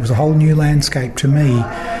place, and it was a whole new landscape to me.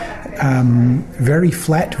 Very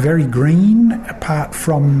flat, very green, apart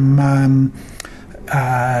from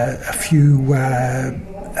a few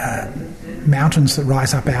mountains that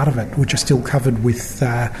rise up out of it, which are still covered with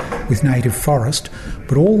native forest.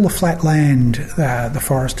 But all the flat land, the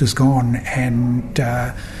forest is gone, and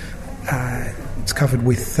it's covered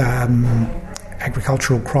with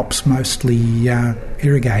agricultural crops, mostly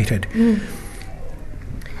irrigated.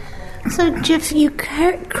 So, Jeff, you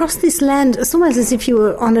crossed this land, it's almost as if you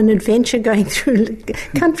were on an adventure going through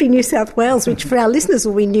country New South Wales, which for our listeners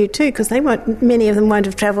will be new too, because many of them won't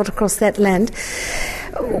have travelled across that land.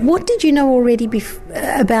 What did you know already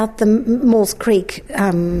about the Maules Creek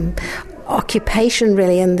occupation,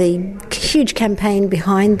 really, and the huge campaign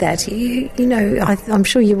behind that? I'm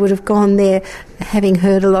sure you would have gone there having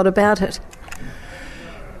heard a lot about it.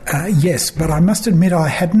 Yes, but I must admit I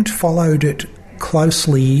hadn't followed it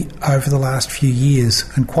closely over the last few years,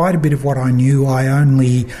 and quite a bit of what I knew I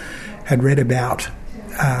only had read about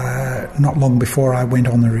not long before I went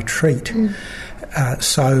on the retreat.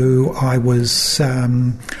 So I was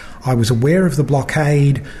aware of the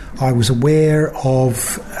blockade. I was aware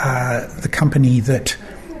of the company that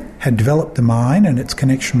had developed the mine and its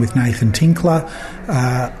connection with Nathan Tinkler.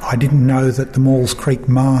 I didn't know that the Maules Creek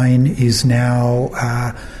mine is now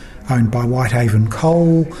owned by Whitehaven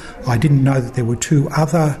Coal. I didn't know that there were 2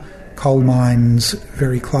 other coal mines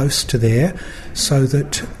very close to there, so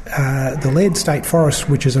that the Laird State Forest,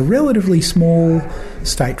 which is a relatively small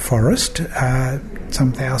state forest,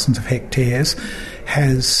 some thousands of hectares,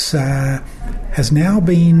 has now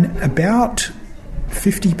been about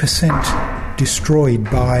 50% destroyed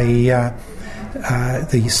by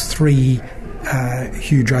these 3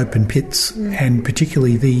 huge open pits, and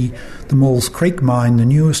particularly the Maules Creek mine, the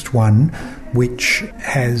newest one, which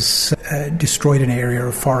has destroyed an area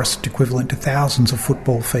of forest equivalent to thousands of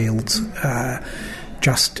football fields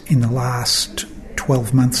just in the last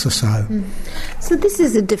 12 months or so. So this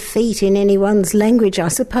is a defeat in anyone's language, I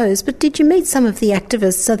suppose, but did you meet some of the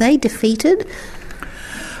activists? Are they defeated?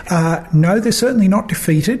 No, they're certainly not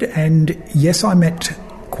defeated, and yes, I met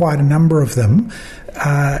quite a number of them.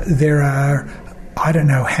 There are, I don't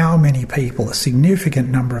know how many people, a significant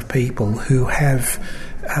number of people who have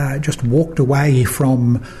just walked away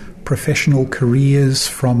from professional careers,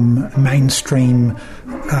 from mainstream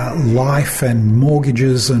life and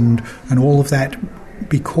mortgages and all of that,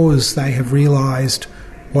 because they have realised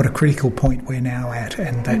what a critical point we're now at,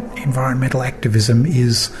 and that environmental activism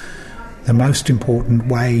is the most important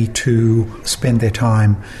way to spend their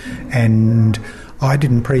time. And I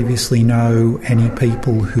didn't previously know any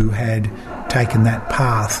people who had taken that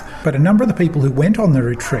path, but a number of the people who went on the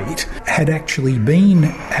retreat had actually been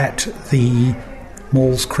at the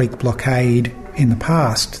Maules Creek blockade in the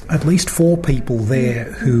past. At least 4 people there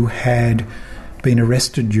who had been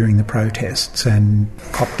arrested during the protests and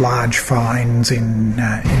copped large fines in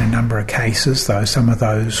a number of cases, though some of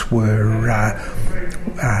those were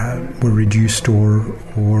reduced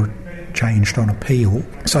or changed on appeal.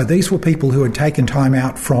 So these were people who had taken time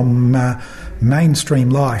out from mainstream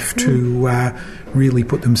life to really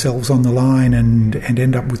put themselves on the line and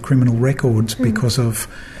end up with criminal records because of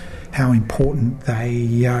how important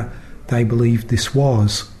they believed this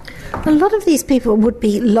was. A lot of these people would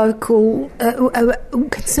be local,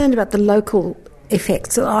 concerned about the local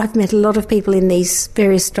effects. I've met a lot of people in these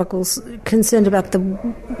various struggles concerned about the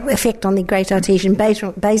effect on the Great Artesian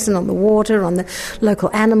Basin, on the water, on the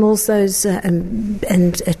local animals, those and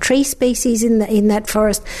tree species in that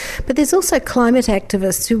forest. But there's also climate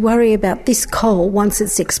activists who worry about this coal once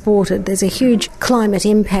it's exported. There's a huge climate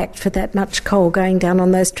impact for that much coal going down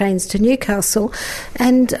on those trains to Newcastle.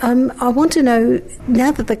 And I want to know,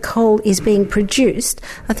 now that the coal is being produced,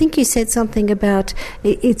 I think you said something about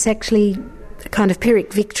it's actually a kind of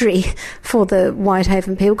Pyrrhic victory for the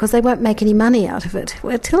Whitehaven people because they won't make any money out of it.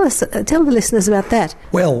 Well, tell the listeners about that.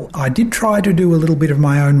 Well, I did try to do a little bit of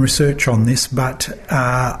my own research on this, but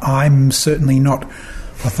I'm certainly not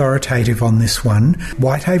authoritative on this one.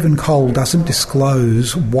 Whitehaven Coal doesn't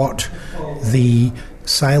disclose what the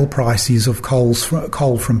sale price is of coal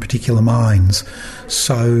from particular mines,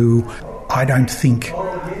 so I don't think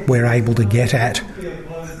we're able to get at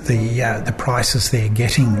the prices they're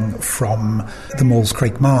getting from the Maules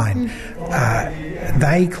Creek mine.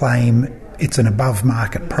 They claim it's an above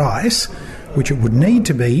market price, which it would need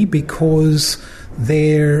to be because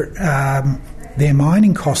their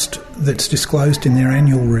mining cost that's disclosed in their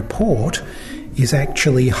annual report is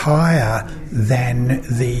actually higher than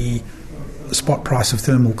the spot price of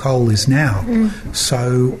thermal coal is now.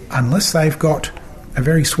 So unless they've got a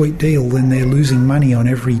very sweet deal, then they're losing money on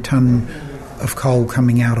every tonne of coal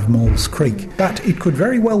coming out of Maules Creek. But it could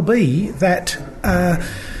very well be that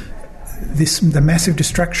the massive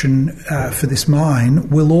destruction for this mine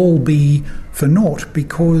will all be for naught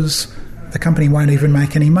because the company won't even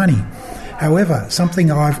make any money. However,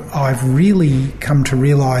 something I've really come to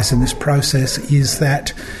realise in this process is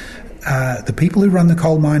that the people who run the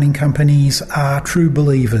coal mining companies are true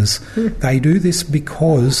believers. They do this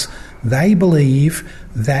because they believe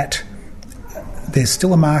that there's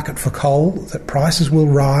still a market for coal, that prices will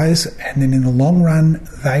rise, and then in the long run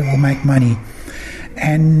they will make money.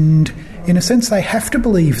 And in a sense they have to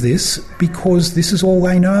believe this because this is all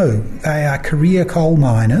they know. They are career coal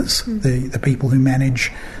miners, the people who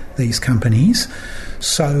manage these companies.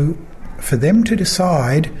 So for them to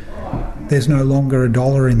decide there's no longer a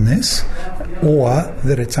dollar in this, or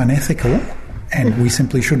that it's unethical and we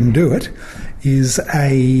simply shouldn't do it, is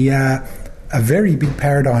a very big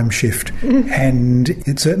paradigm shift, and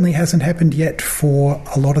it certainly hasn't happened yet for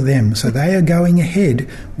a lot of them. So they are going ahead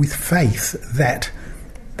with faith that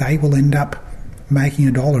they will end up making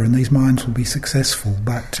a dollar and these mines will be successful.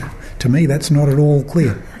 But to me, that's not at all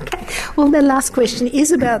clear. Okay. Well, the last question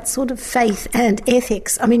is about sort of faith and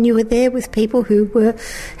ethics. I mean, you were there with people who were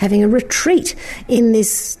having a retreat in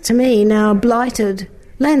this, to me, now blighted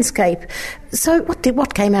landscape. So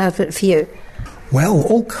what came out of it for you? Well,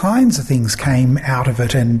 all kinds of things came out of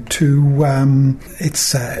it, and it's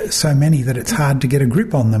so many that it's hard to get a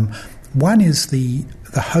grip on them. One is the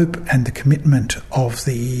hope and the commitment of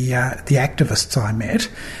the activists I met,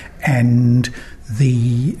 and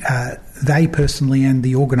they personally and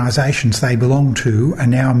the organisations they belong to are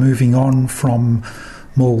now moving on from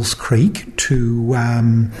Maules Creek to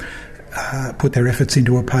put their efforts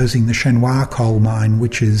into opposing the Chenois coal mine,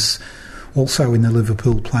 which is also in the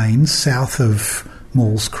Liverpool Plains, south of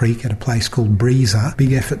Maules Creek at a place called Breeza.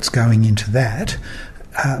 Big efforts going into that.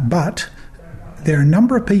 But there are a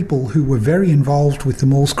number of people who were very involved with the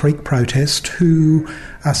Maules Creek protest who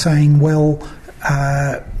are saying, well,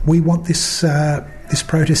 we want this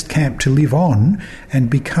protest camp to live on and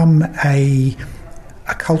become a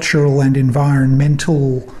cultural and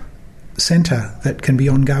environmental centre that can be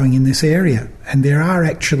ongoing in this area. And there are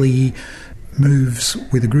actually moves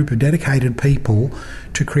with a group of dedicated people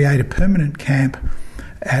to create a permanent camp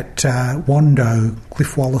at Wando,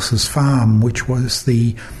 Cliff Wallace's farm, which was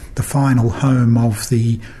the final home of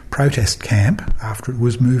the protest camp after it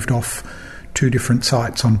was moved off 2 different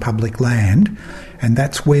sites on public land. And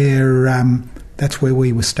that's where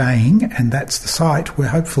we were staying, and that's the site where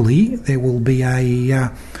hopefully there will be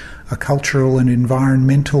a cultural and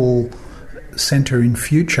environmental centre in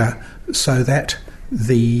future, so that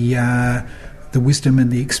the wisdom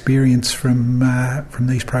and the experience from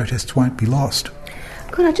these protests won't be lost.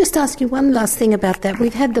 Could I just ask you one last thing about that?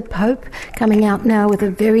 We've had the Pope coming out now with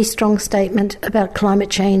a very strong statement about climate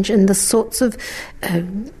change, and the sorts of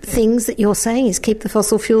things that you're saying is keep the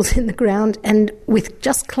fossil fuels in the ground, and with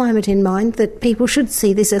just climate in mind, that people should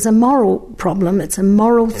see this as a moral problem. It's a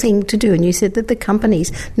moral thing to do, and you said that the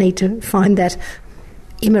companies need to find that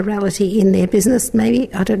immorality in their business,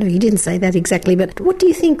 maybe. I don't know, you didn't say that exactly, but what do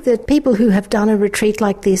you think that people who have done a retreat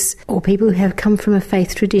like this, or people who have come from a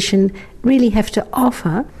faith tradition, really have to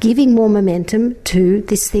offer, giving more momentum to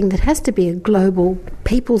this thing that has to be a global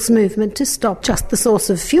people's movement to stop just the source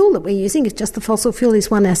of fuel that we're using? It's just the fossil fuel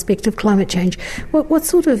is one aspect of climate change. What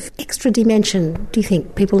sort of extra dimension do you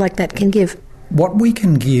think people like that can give? What we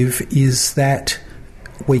can give is that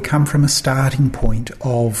we come from a starting point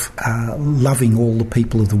of loving all the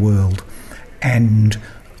people of the world. And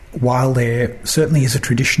while there certainly is a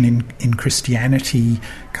tradition in Christianity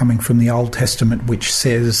coming from the Old Testament which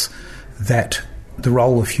says that the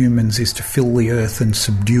role of humans is to fill the earth and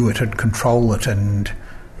subdue it and control it and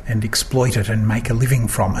exploit it and make a living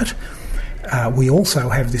from it, we also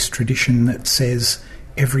have this tradition that says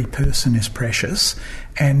every person is precious,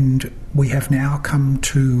 and we have now come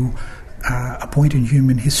to a point in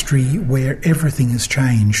human history where everything has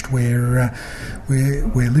changed, where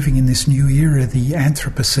we're living in this new era, the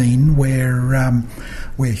Anthropocene,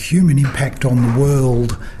 where human impact on the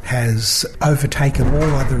world has overtaken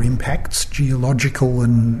all other impacts, geological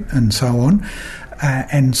and so on.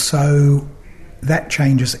 And so that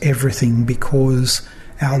changes everything, because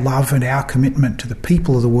our love and our commitment to the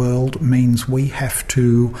people of the world means we have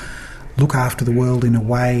to look after the world in a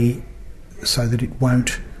way so that it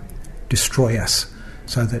won't destroy us,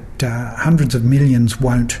 so that hundreds of millions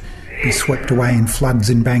won't be swept away in floods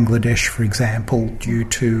in Bangladesh, for example, due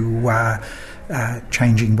to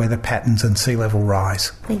changing weather patterns and sea level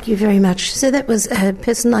rise. Thank you very much. So that was a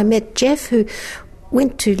person I met, Jeff, who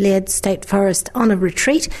went to Laird State Forest on a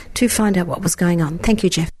retreat to find out what was going on. Thank you,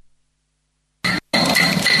 Jeff.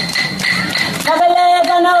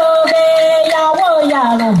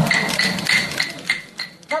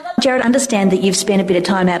 Jared, I understand that you've spent a bit of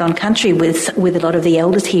time out on country with a lot of the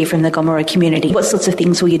elders here from the Gomeroi community. What sorts of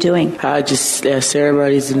things were you doing? Just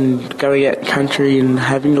ceremonies and going out country and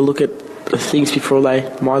having a look at the things before they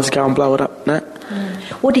mines go and blow it up. No?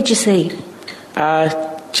 What did you see?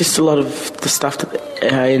 Just a lot of the stuff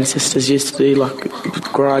that our ancestors used to do, like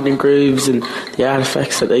grinding grooves and the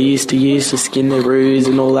artefacts that they used to use to skin their roos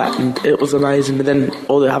and all that, and it was amazing. But then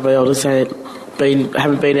all the other elders haven't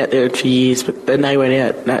been out there in a few years, but then they went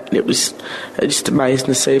out and it was just amazing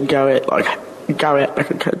to see them go out back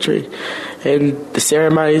in country. And the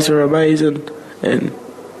ceremonies were amazing and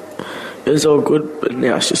it was all good, but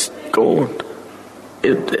now it's just gone.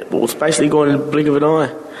 It's basically gone in the blink of an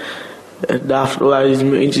eye. And after all those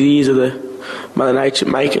millions of years of the Mother Nature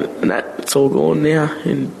making it, and it's all gone now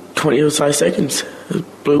in 20 or so seconds.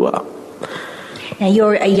 It blew up. Now,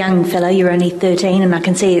 you're a young fellow, you're only 13, and I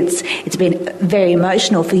can see it's been very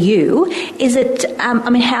emotional for you. Is it,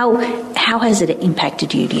 how has it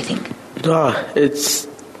impacted you, do you think?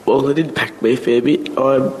 well, it impacted me a fair bit.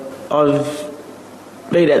 I've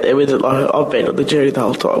been out there with it, like, I've been on the journey the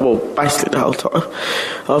whole time, well, basically the whole time.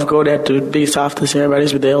 I've gone out to biggest after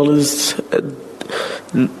ceremonies with the elders, and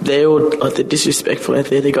they're all, like, they're disrespectful out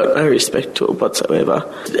there. They got no respect to it whatsoever.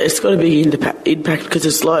 It's got a big impact because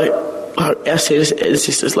it's like our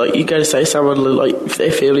sisters, like, you go to say someone, like, if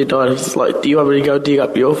their family died, it's like, do you want me to go dig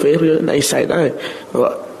up your family? And they say no.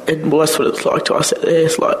 Like, and well, that's what it's like to us out there.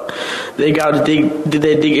 It's like they're going to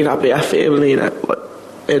they're digging up our family, you know, like,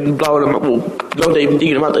 and blowing them up. Well, not even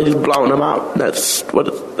digging them up, they're just blowing them up. That's what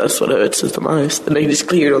hurts us the most. And they just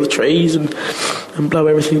clear all the trees and blow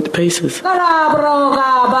everything to pieces.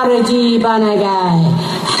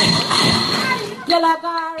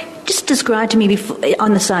 Just describe to me before,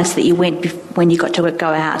 on the sites that you went when you got to go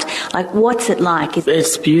out. Like, what's it like?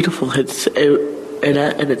 It's beautiful. And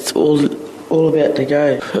it's all about to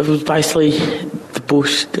go. It was basically the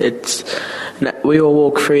bush. We all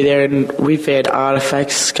walked through there and we found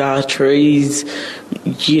artefacts, scar trees,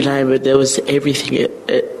 you name it. There was everything.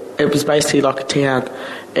 It was basically like a town,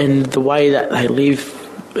 and the way that they live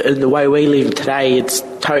and the way we live today, it's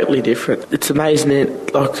totally different. It's amazing,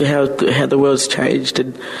 like, how the world's changed,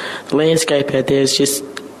 and the landscape out there is just,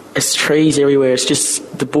 it's trees everywhere. It's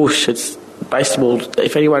just the bush. It's basically,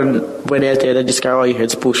 if anyone went out there, they'd just go, oh yeah,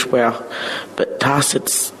 it's bush, wow. But to us,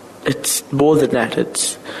 it's more than that.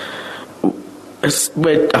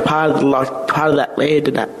 We're a part of that land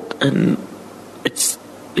and it's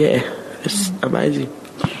amazing.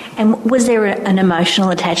 And was there an emotional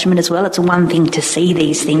attachment as well? It's one thing to see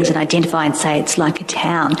these things and identify and say it's like a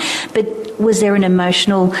town, but was there an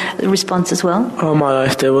emotional response as well? Oh my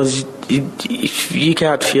life, there was. If you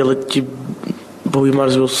can't feel it, you might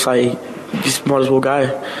as well say, you just might as well go.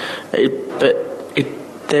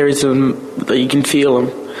 There is that you can feel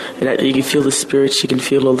them. And you can feel the spirits, you can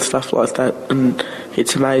feel all the stuff like that, and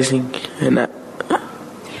it's amazing.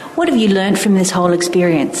 What have you learned from this whole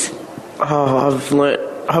experience? Oh,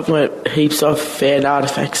 I've learnt heaps. I've found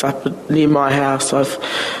artefacts up near my house. I've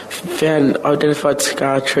identified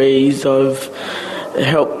scar trees. I've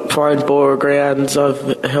helped find burial grounds.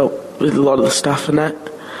 I've helped with a lot of the stuff and that.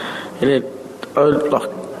 And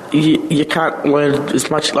you can't learn as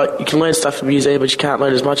much, like, you can learn stuff in a museum, but you can't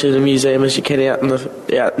learn as much in a museum as you can out in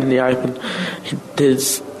the open.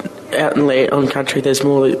 There's out on country, there's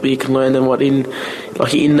more that you can learn than what in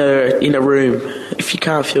a room. If you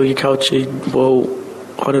can't feel your culture, well,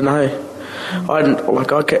 I don't know. I don't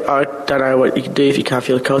know what you can do if you can't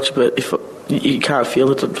feel the culture, but if you can't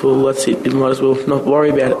feel it, well, that's it. You might as well not worry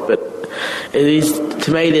about it. But it is,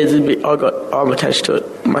 to me, there's a bit, I'm attached to it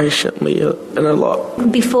emotionally and a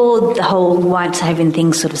lot. Before the whole Whitehaven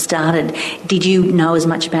thing sort of started, did you know as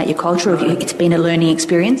much about your culture, or it's been a learning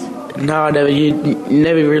experience? No, I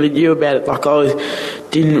never really knew about it. Like, I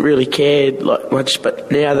didn't really care like much,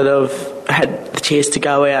 but now that I've had the chance to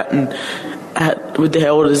go out and with the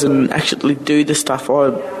elders and actually do the stuff,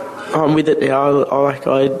 I'm with it now. I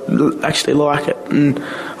actually like it, and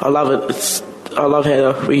I love it. I love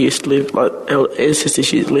how we used to live, like our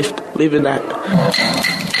ancestors used to live in that.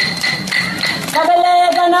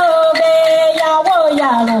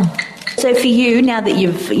 So for you, now that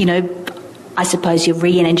you've, I suppose you're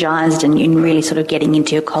re-energised and you're really sort of getting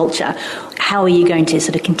into your culture, how are you going to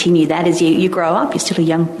sort of continue that as you grow up? You're still a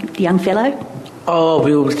young fellow? I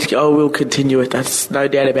will continue it. That's no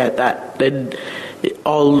doubt about that. Then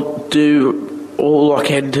I'll do all I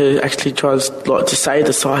can to actually try to save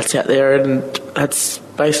the sites out there, and that's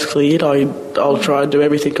basically it. I'll try and do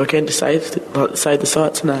everything I can to save the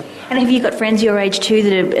sites and that. And have you got friends your age too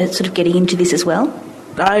that are sort of getting into this as well?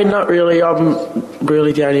 No, not really. I'm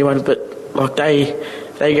really the only one, but like they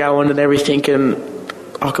go on and everything, and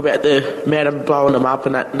like about the amount of blowing them up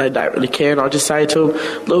and that, and they don't really care. And I just say to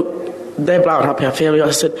them, look, they're blowing up our family.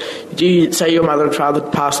 I said, do you say your mother and father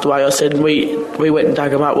passed away? I said, and we went and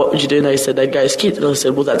dug them up. What would you do? And they said they'd go as kids. And I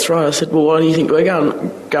said, well, that's right. I said, well, why do you think we're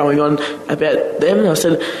going on about them? And I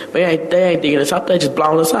said, they ain't digging us up. They're just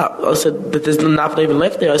blowing us up. I said, but there's nothing even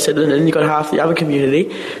left there. I said, and then you've got half the other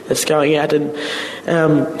community that's going out and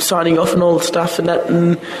signing off and all the stuff and that,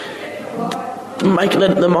 and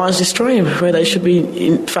letting the mines destroy them where they should be,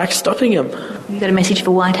 in fact, stopping them. You got a message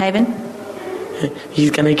for Whitehaven? He's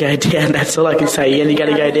going to go down, that's all I can say. You're going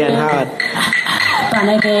to go down hard.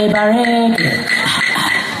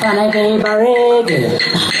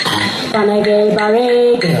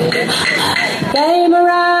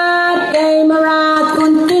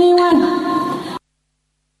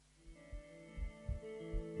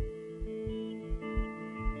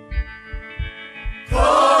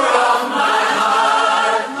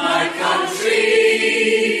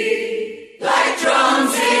 Like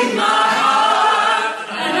drums in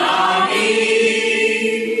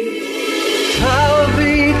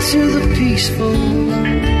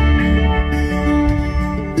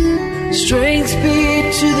Strength be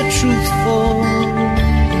to the truthful.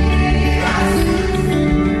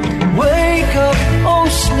 Wake up, oh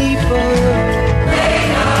sleeper.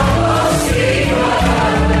 Wake up, oh sleeper.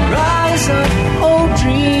 Rise up, oh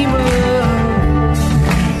dreamer.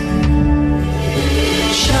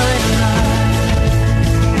 Shine a light.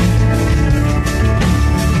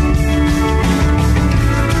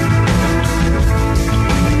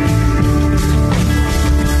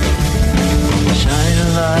 Shine a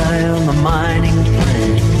light on the mining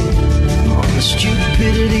plan, on the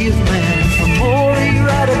stupidity of man. From Morey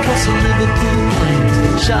right across the Liverpool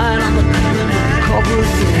plains, shine on the current of the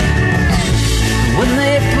corporate dams. When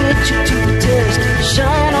they put you to the test,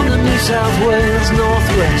 shine on the New South Wales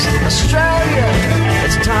Northwest. Australia,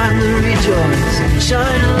 it's time to rejoice.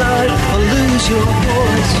 Shine a light or lose your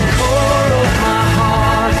voice. Core of my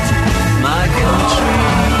heart, my country,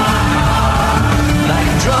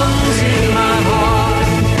 like drums in my heart,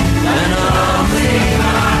 an army in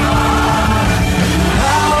my heart.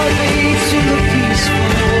 Power be to the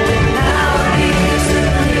peaceful, power be to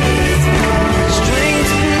the peaceful.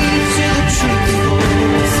 Strength be to the truthful,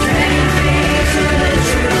 strength be to the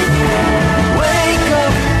truthful. Wake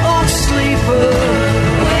up, oh sleeper.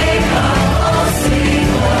 Wake up, oh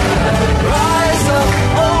sleeper. Rise up,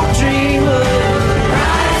 oh dreamer.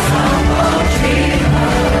 Rise up, oh dreamer.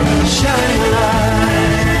 Shine a light.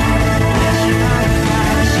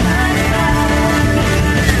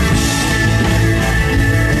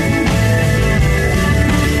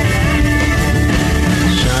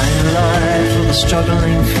 Shine a light for the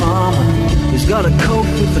struggling farmer who's got to cope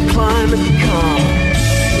with the climate calm.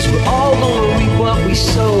 'Cause we're all gonna reap what we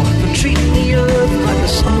sow, for treating the earth like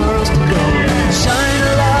there's somewhere else to go. Shine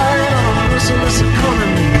a light on a merciless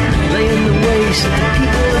economy, laying the waste at the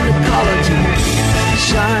people in ecology.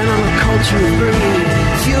 Shine on a culture of greed,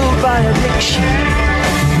 fueled by addiction,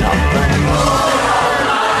 not by more.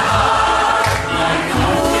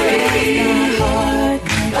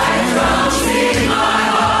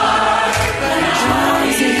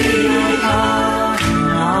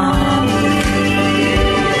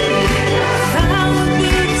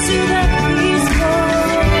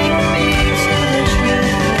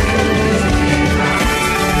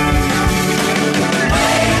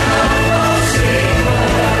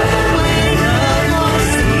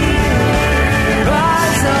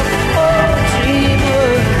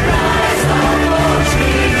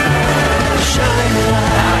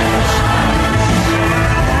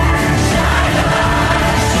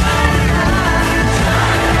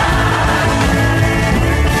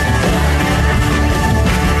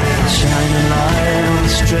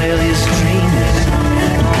 Australia's dreams.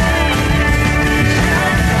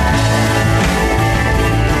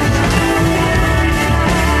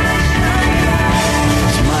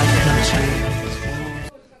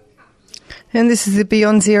 And this is the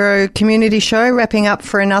Beyond Zero community show, wrapping up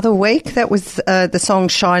for another week. That was the song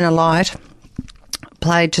Shine a Light,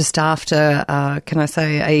 played just after,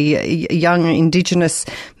 a young Indigenous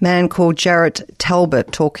man called Jarrett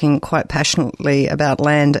Talbot talking quite passionately about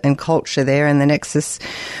land and culture there in the Nexus.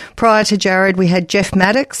 Prior to Jarrett, we had Jeff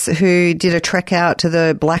Maddox, who did a trek out to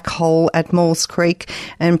the Black Hole at Maules Creek,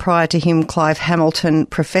 and prior to him, Clive Hamilton,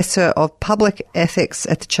 Professor of Public Ethics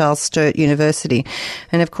at the Charles Sturt University.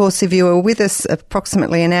 And of course, if you were with us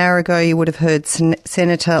approximately an hour ago, you would have heard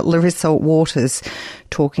Senator Larissa Waters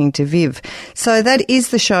talking to Viv. So that is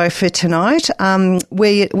the show for tonight.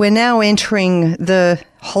 We're now entering the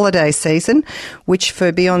holiday season, which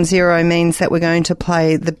for Beyond Zero means that we're going to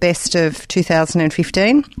play the best of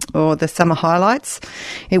 2015 or the summer highlights.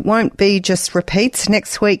 It won't be just repeats.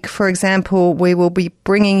 Next week, for example, we will be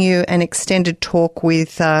bringing you an extended talk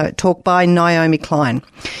by Naomi Klein.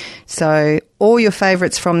 So all your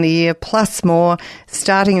favourites from the year plus more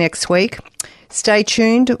starting next week. Stay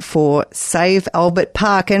tuned for Save Albert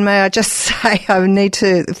Park. And may I just say, I need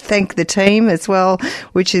to thank the team as well,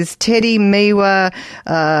 which is Teddy, Miwa,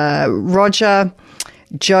 Roger,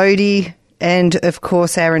 Jody, and of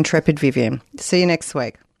course our intrepid Vivian. See you next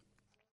week.